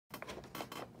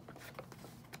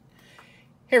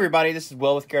Hey everybody, this is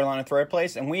Will with Carolina Thread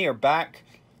Place, and we are back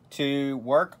to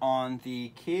work on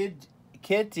the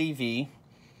Kitteevee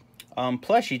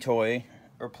plushie toy,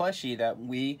 or plushie, that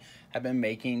we have been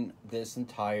making this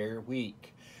entire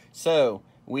week. So,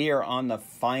 we are on the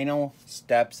final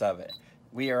steps of it.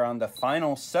 We are on the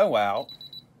final sew out.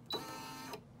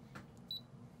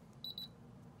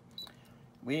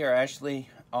 We are actually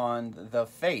on the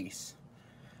face.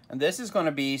 And this is going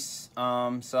to be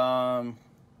some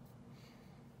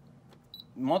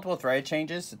multiple thread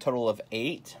changes, a total of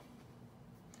 8.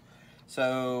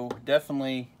 So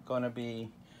definitely going to be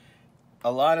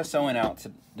a lot of sewing out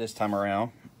this time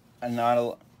around,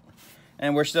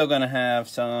 and we're still going to have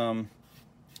some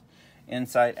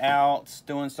inside outs,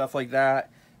 doing stuff like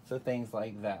that, so things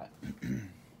like that.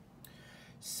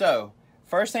 So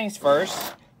first things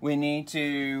first, we need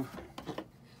to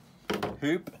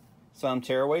hoop some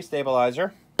tearaway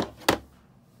stabilizer.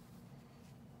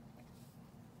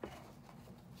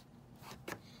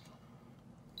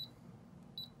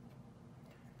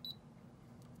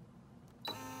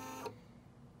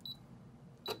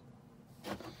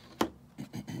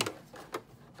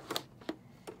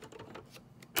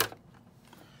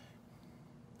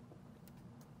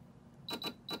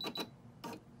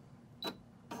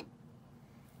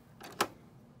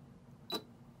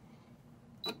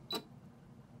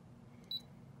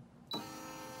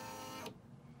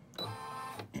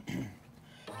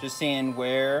 Just seeing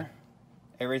where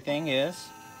everything is.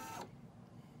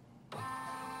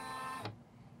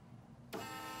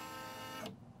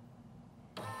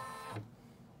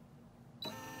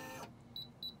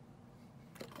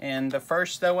 And the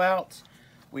first sew out,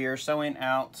 we are sewing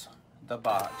out the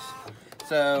box.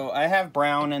 So I have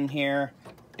brown in here.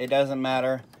 It doesn't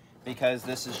matter because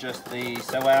this is just the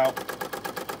sew out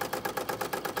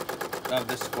of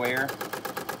the square.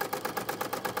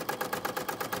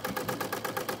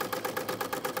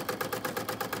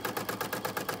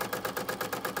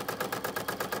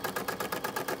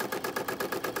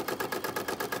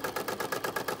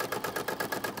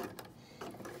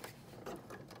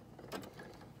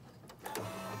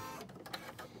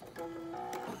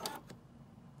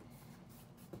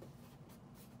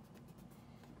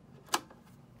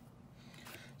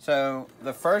 So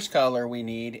the first color we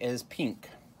need is pink.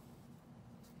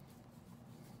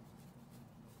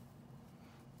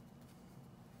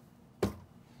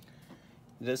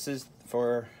 This is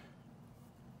for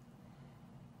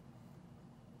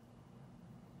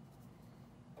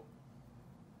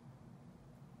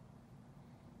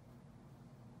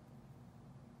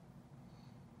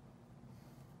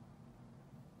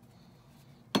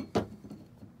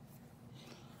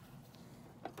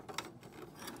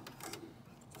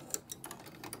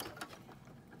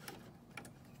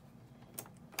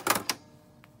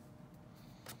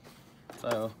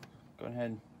so go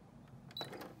ahead.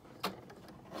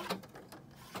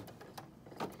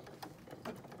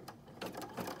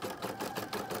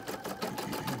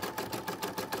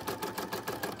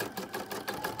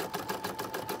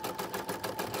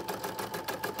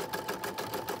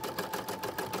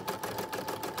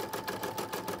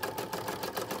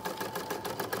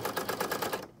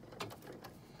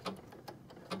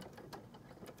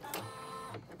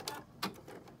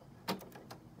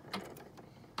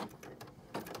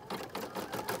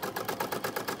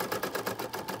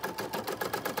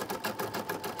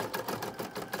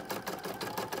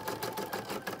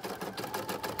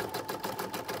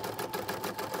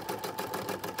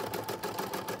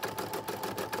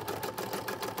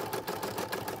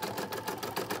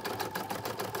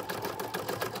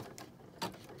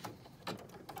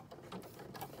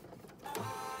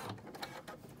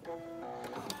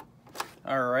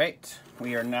 All right,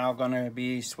 we are now going to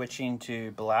be switching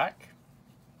to black.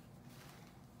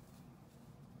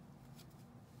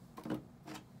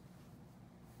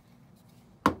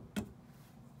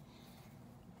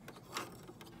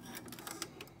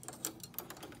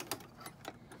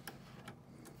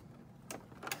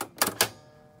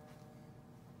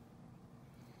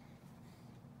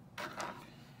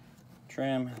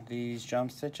 Trim these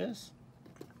jump stitches.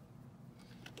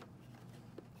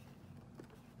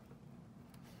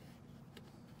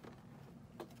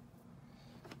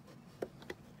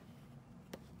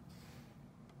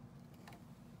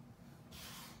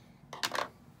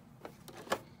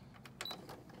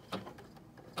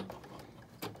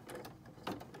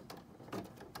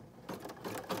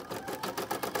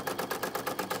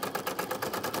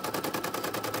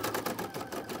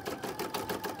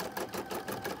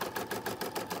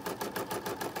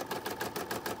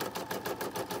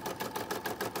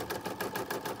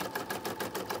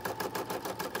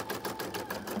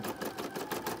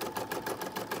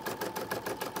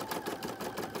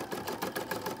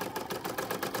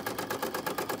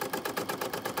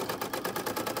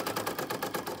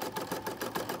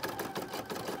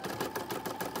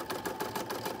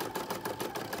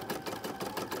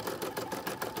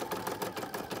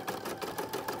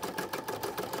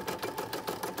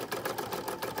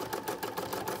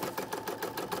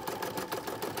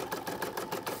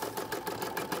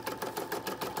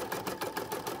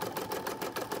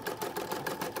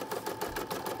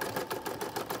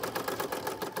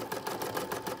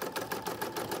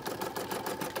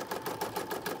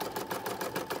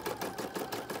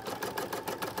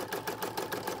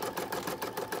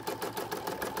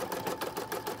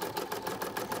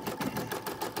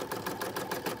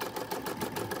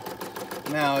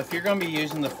 Now, if you're going to be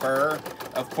using the fur,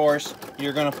 of course,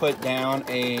 you're going to put down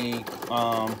a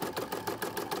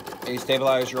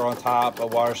stabilizer on top, a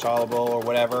water soluble or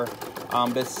whatever.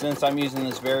 But since I'm using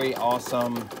this very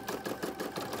awesome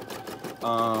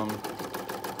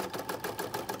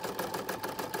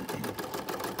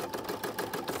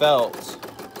felt,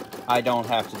 I don't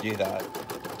have to do that.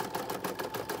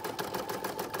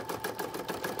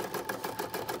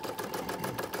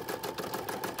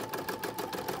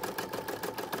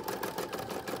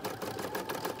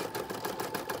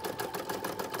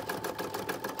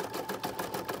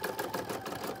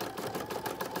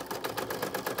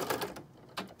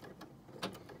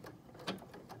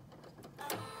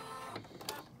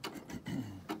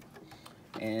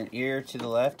 And ear to the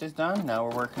left is done. Now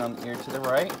we're working on the ear to the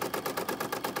right.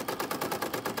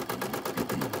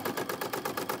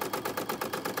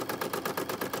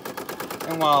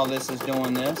 And while this is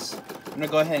doing this, I'm going to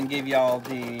go ahead and give y'all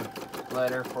the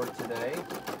letter for today.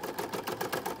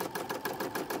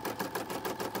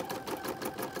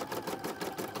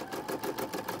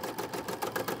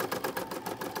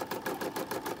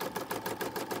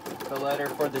 The letter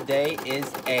for the day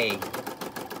is A.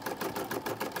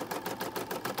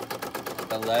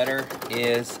 The letter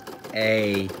is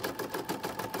A.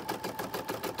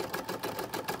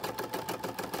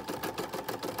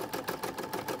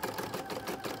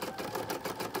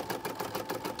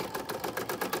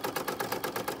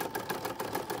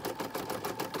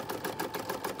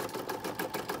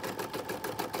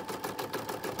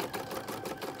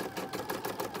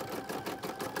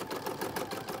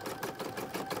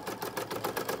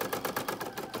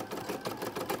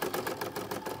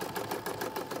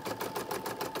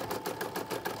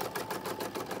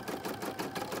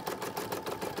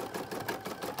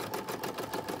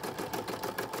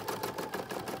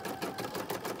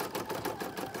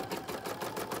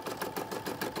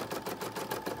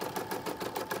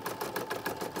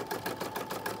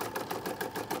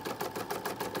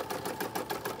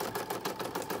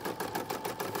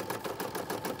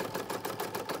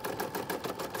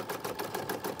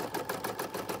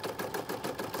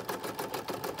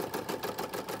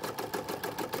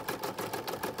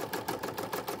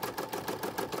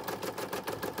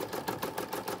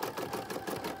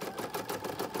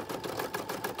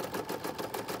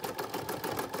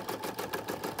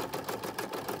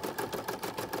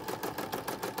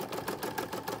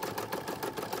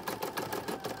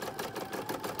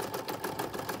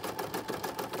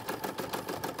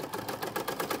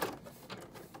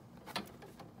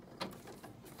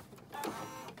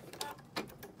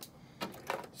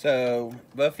 So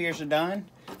both ears are done.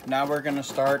 Now we're going to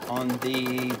start on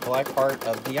the black part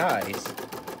of the eyes,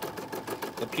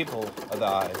 the pupil of the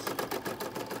eyes.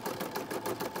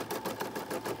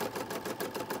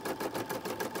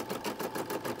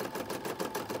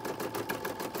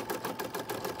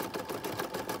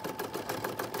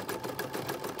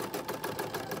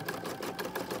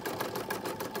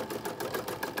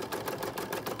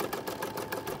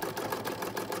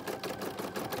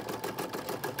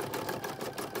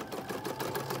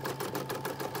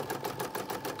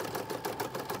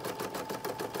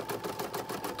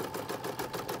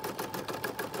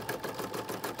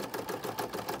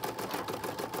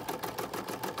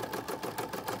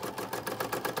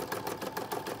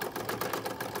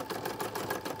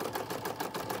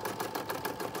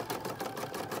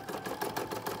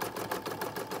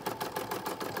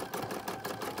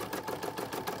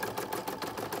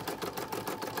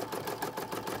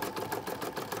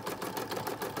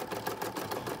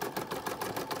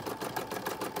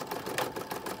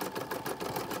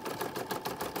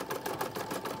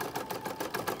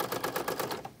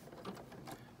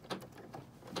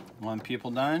 One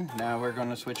pupil done. Now we're going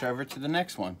to switch over to the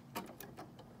next one.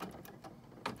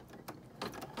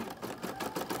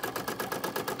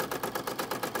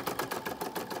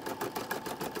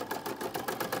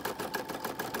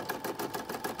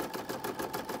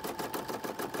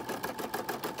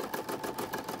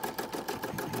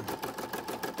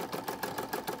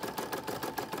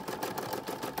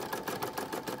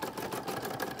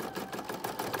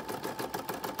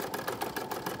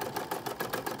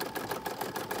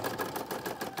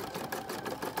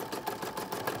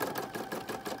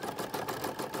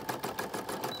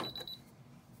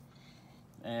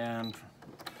 And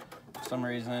for some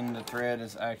reason the thread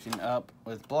is acting up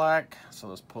with black, so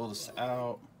let's pull this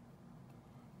out.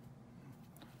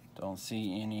 Don't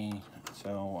see any,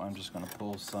 so I'm just going to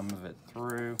pull some of it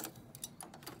through.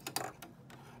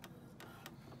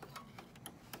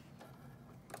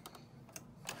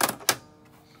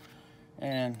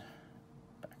 And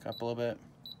back up a little bit.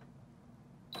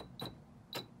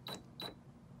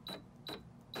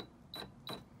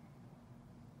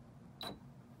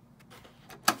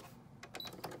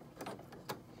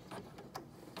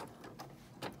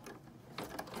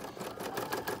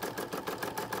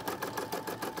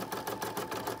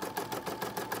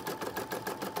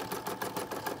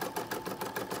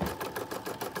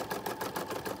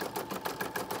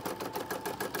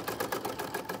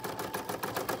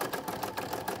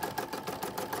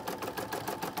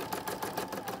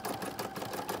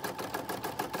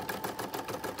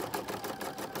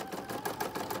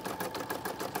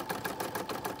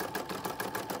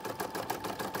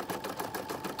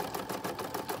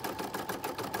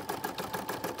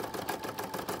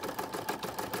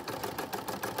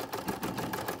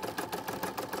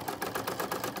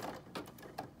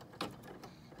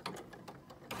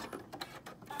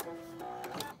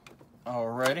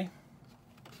 ready.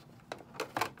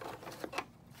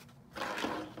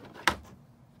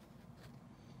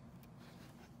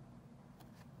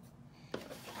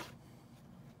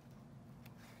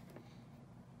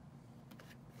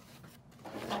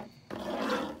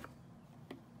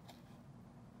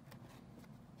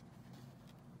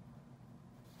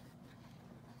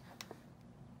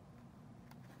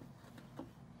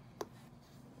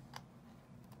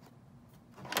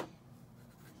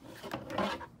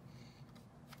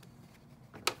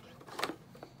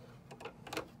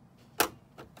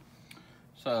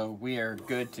 So we are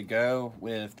good to go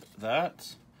with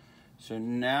that. So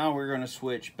now we're going to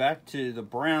switch back to the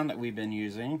brown that we've been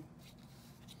using,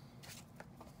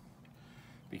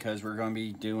 because we're going to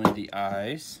be doing the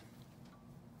eyes.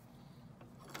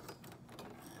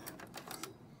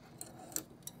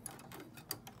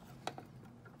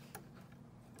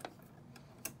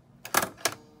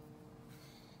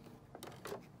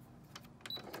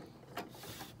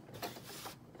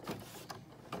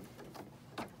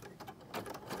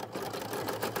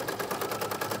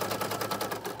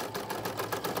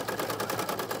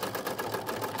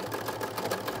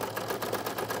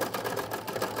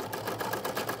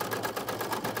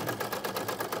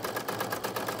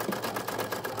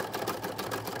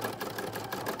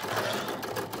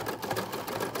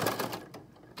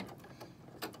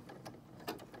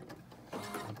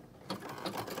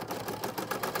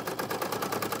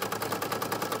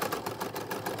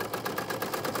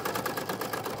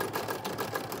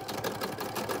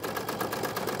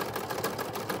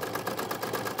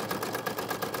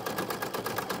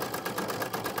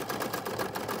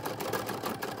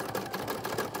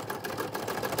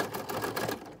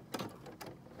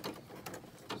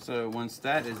 So once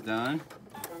that is done,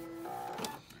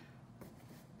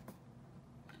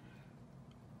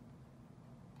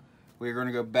 we're going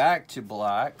to go back to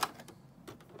black.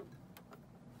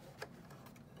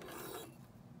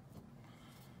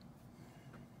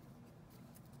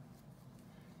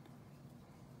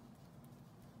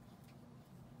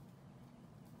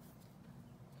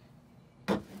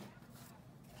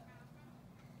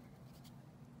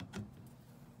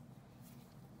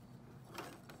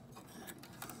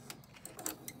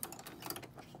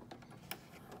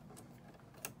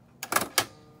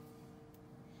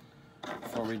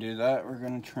 Before we do that, we're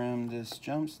going to trim this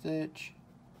jump stitch.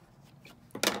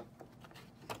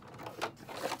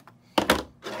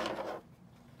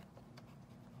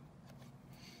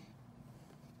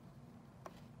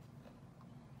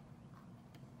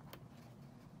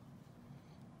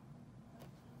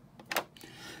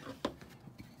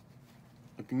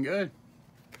 Looking good.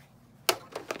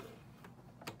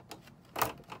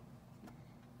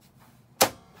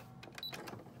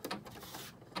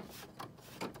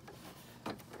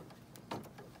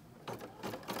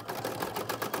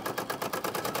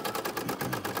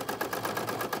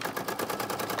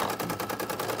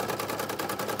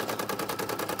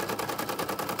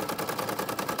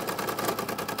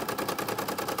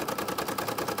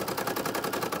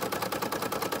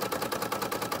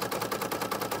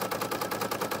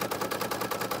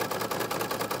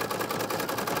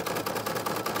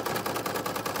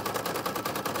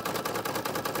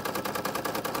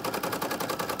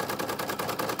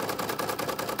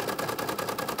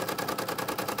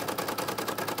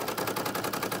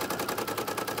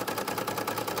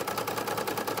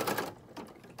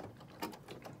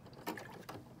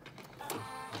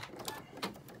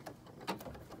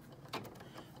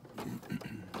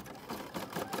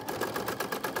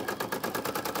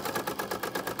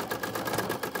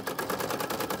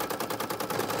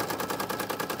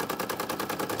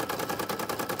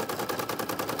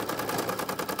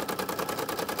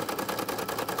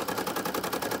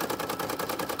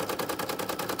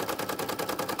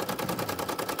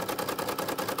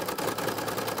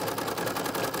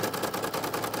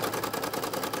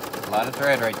 A lot of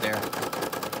thread right there.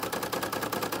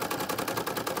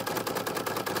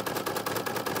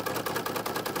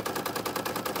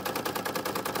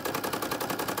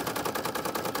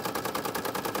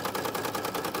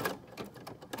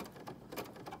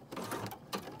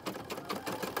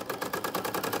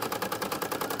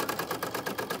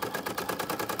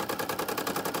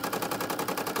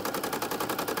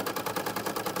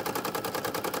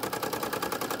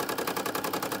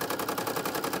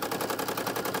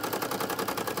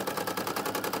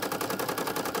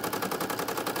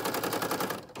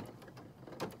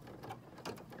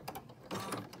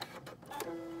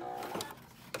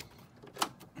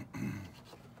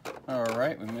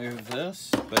 Alright, we move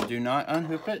this, but do not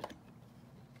unhook it.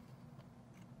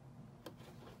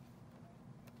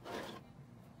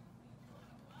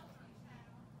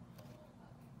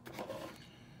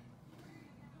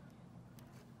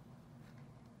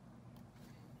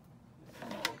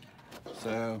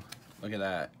 So look at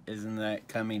that. Isn't that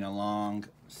coming along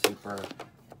super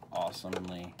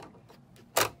awesomely?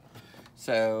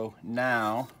 So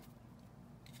now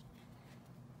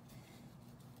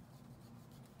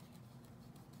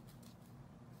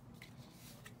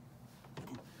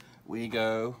we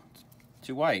go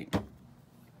to white.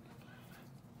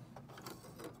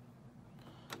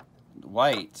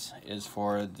 White is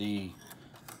for the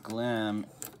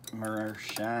glimmer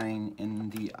shine in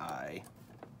the eye.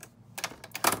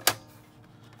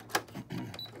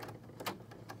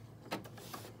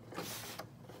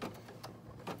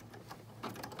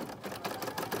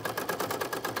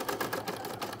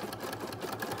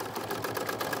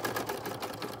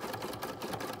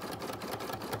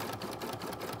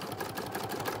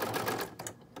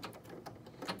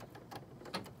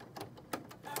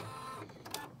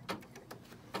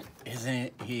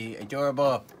 Isn't he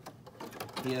adorable?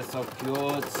 He is so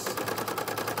cute.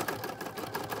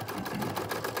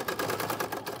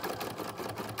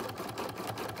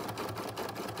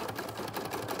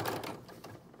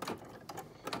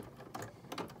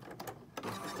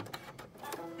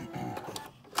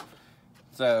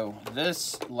 So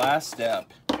this last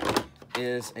step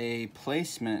is a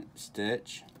placement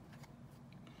stitch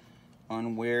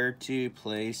on where to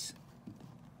place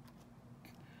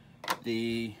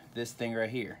this thing right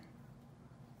here.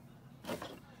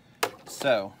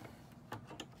 So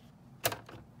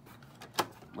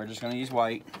we're just going to use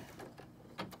white.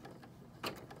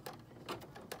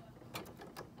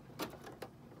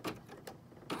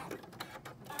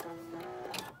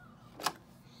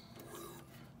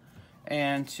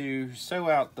 And to sew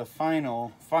out the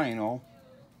final,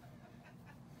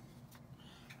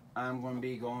 I'm going to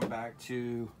be going back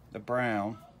to the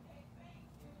brown.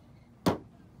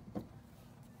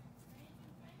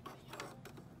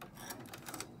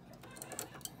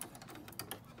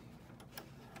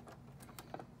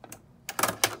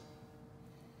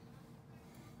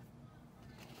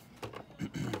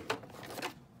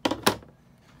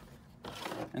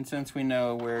 And since we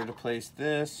know where to place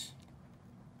this,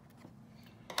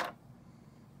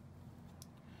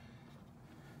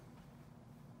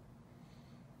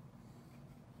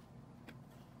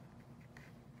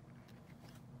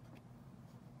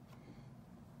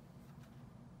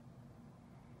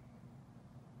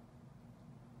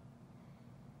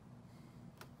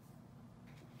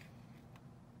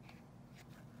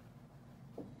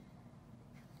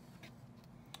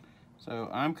 so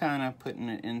I'm kind of putting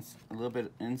it in a little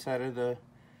bit inside of the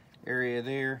area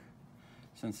there.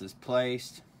 Since it's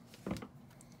placed,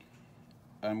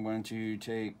 I'm going to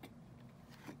take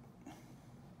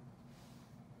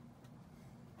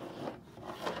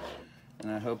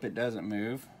and I hope it doesn't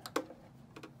move.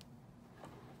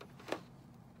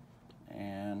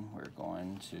 And we're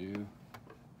going to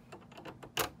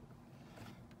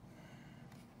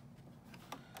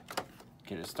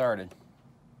get it started.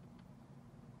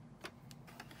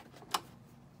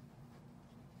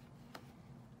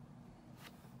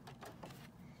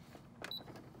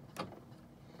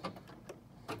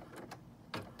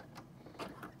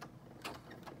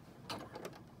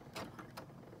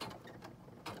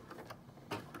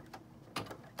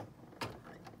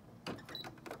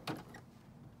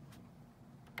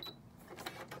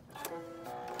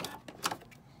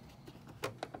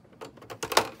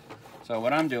 So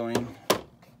what I'm doing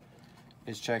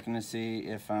is checking to see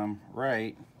if I'm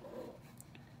right,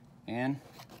 and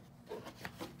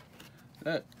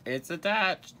look, it's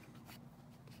attached.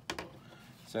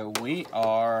 So we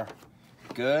are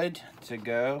good to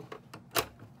go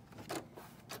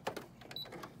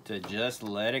to just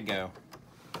let it go.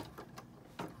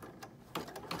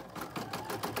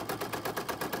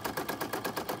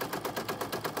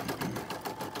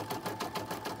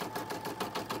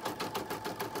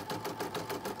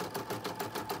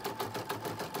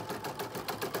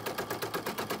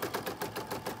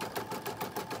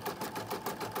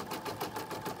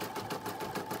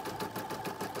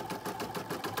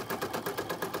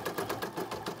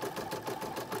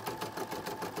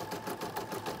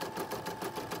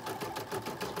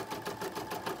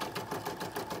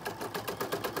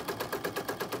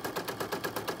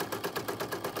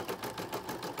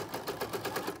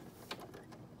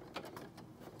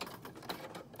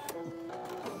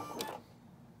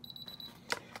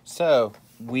 So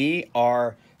we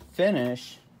are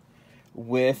finished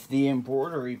with the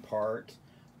embroidery part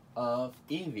of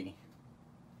Evie,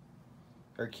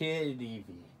 or Kitteevee.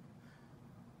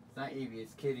 It's not Evie,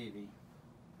 it's Kitteevee.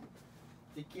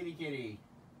 The kitty.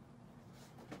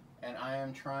 And I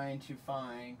am trying to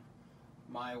find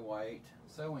my white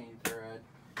sewing thread.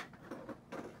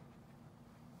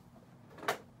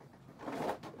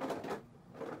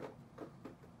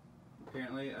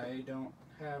 Apparently I don't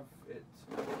have it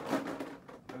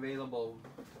available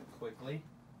quickly.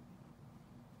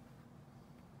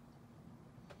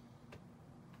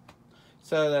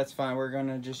 So that's fine. We're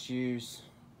gonna just use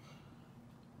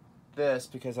this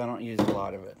because I don't use a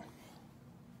lot of it.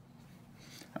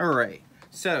 Alright,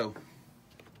 so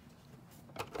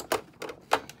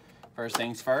first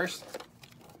things first.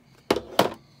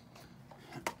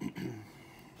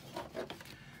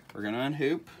 We're gonna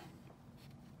unhoop.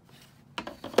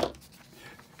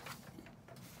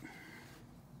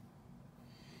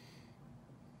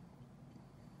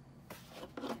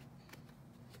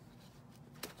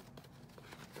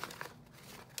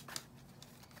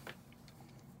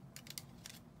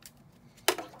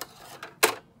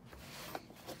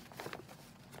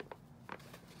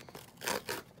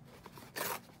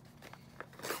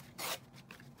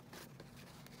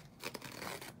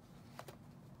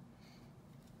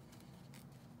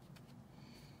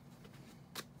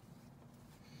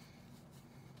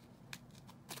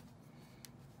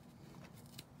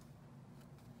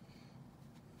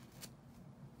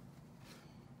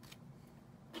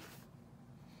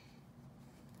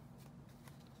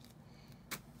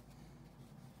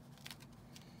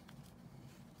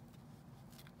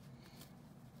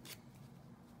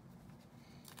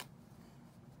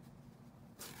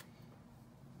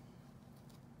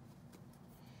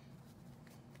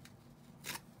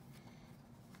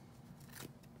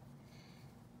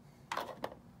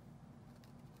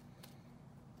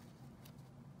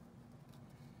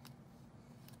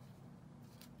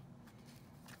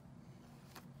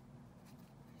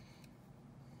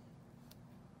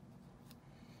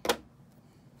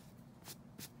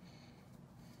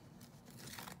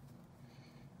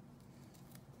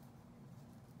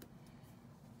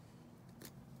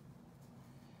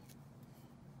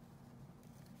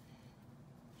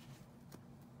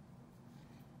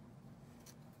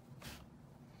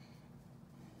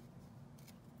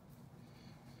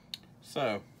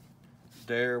 So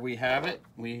there we have it.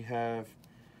 We have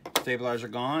stabilizer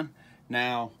gone.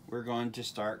 Now we're going to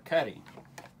start cutting.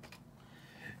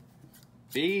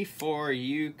 Before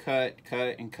you cut,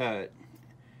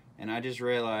 and I just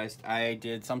realized I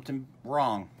did something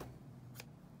wrong.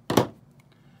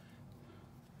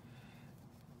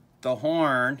 The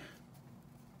horn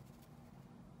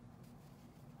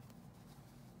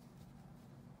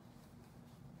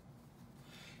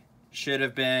should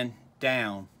have been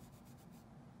down,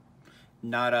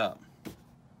 not up.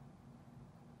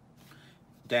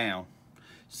 Down.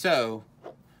 So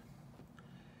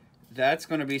that's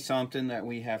going to be something that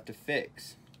we have to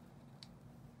fix.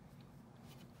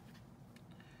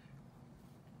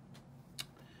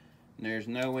 There's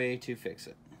no way to fix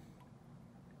it.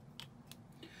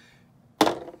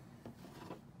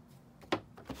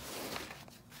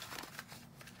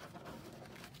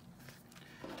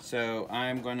 So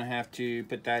I'm going to have to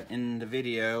put that in the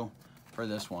video for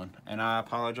this one. And I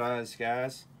apologize,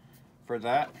 guys, for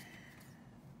that.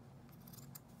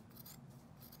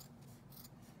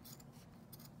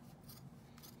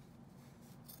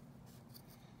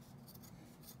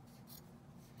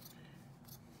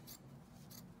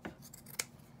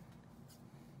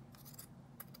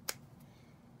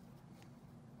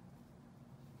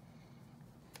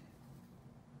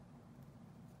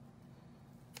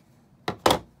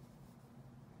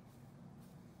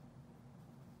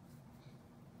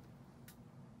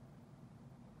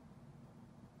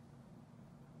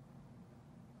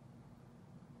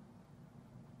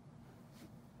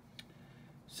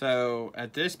 So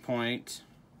at this point,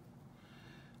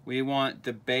 we want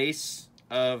the base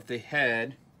of the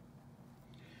head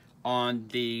on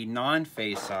the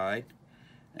non-face side,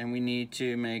 and we need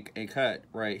to make a cut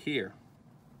right here.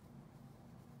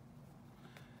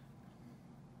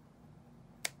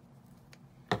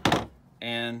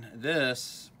 And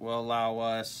this will allow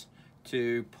us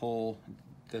to pull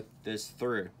this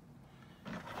through.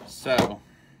 So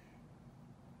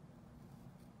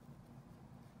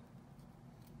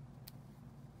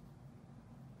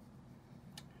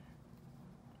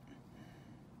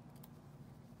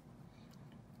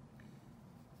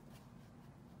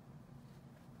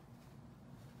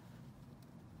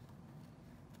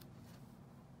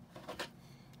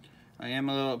I am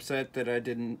a little upset that I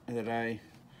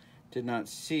did not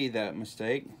see that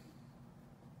mistake.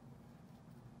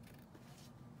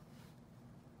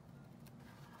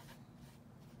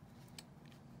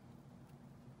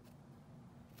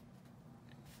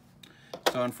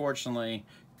 So unfortunately,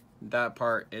 that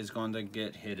part is going to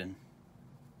get hidden.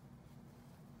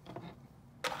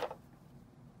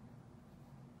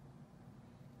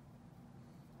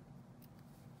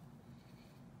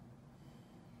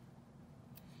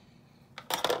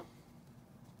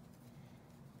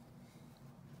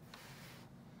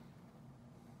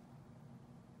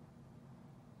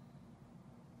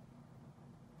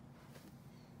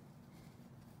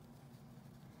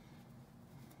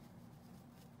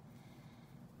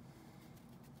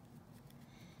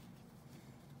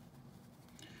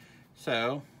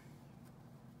 So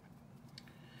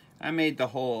I made the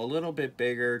hole a little bit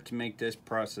bigger to make this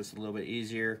process a little bit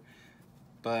easier,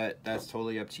 but that's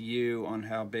totally up to you on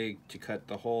how big to cut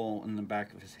the hole in the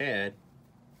back of his head.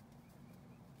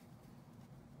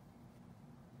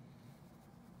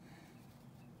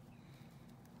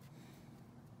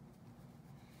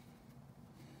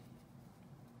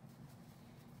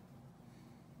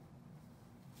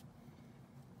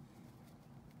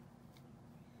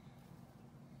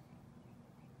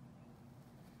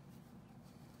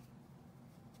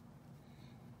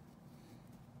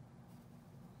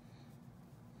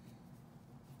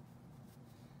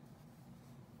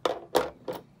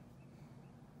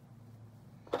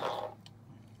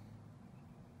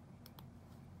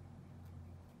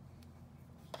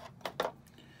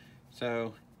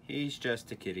 So he's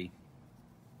just a kitty.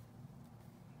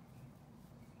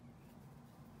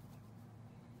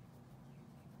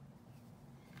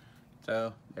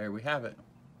 So there we have it.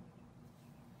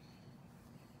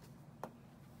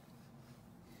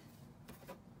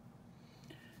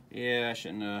 Yeah, I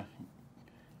shouldn't have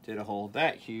did a hole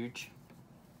that huge.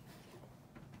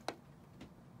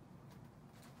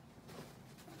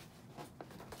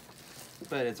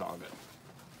 But it's all good.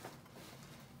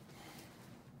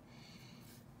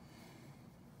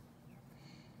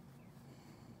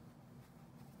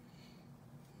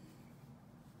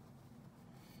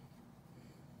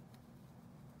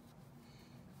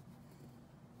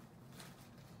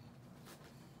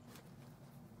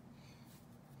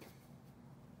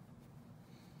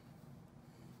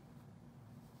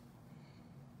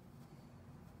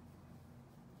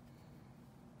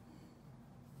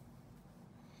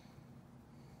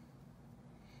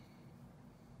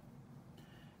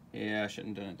 Yeah, I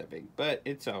shouldn't have done it that big, but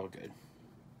it's all good.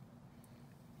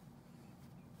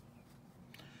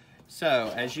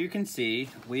 So, as you can see,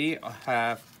 we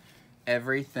have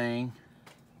everything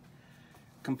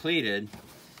completed.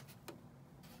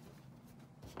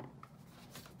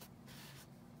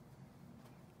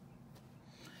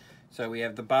 So we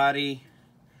have the body,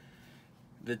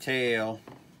 the tail,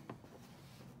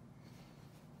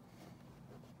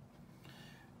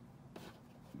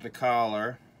 the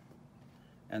collar,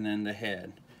 and then the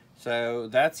head. So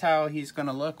that's how he's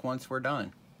gonna look once we're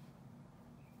done.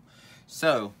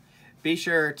 So be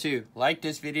sure to like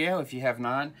this video if you have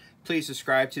not. Please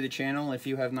subscribe to the channel if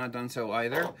you have not done so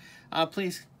either.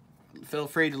 Please feel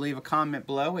free to leave a comment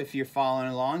below if you're following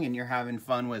along and you're having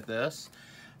fun with this.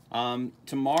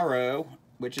 Tomorrow,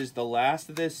 which is the last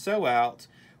of this sew out,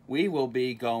 we will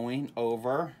be going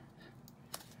over,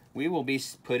 we will be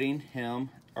putting him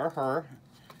or her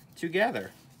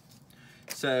together.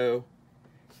 So,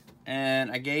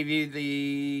 and I gave you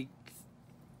the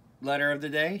letter of the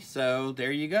day, so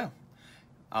there you go.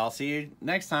 I'll see you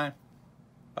next time.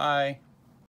 Bye.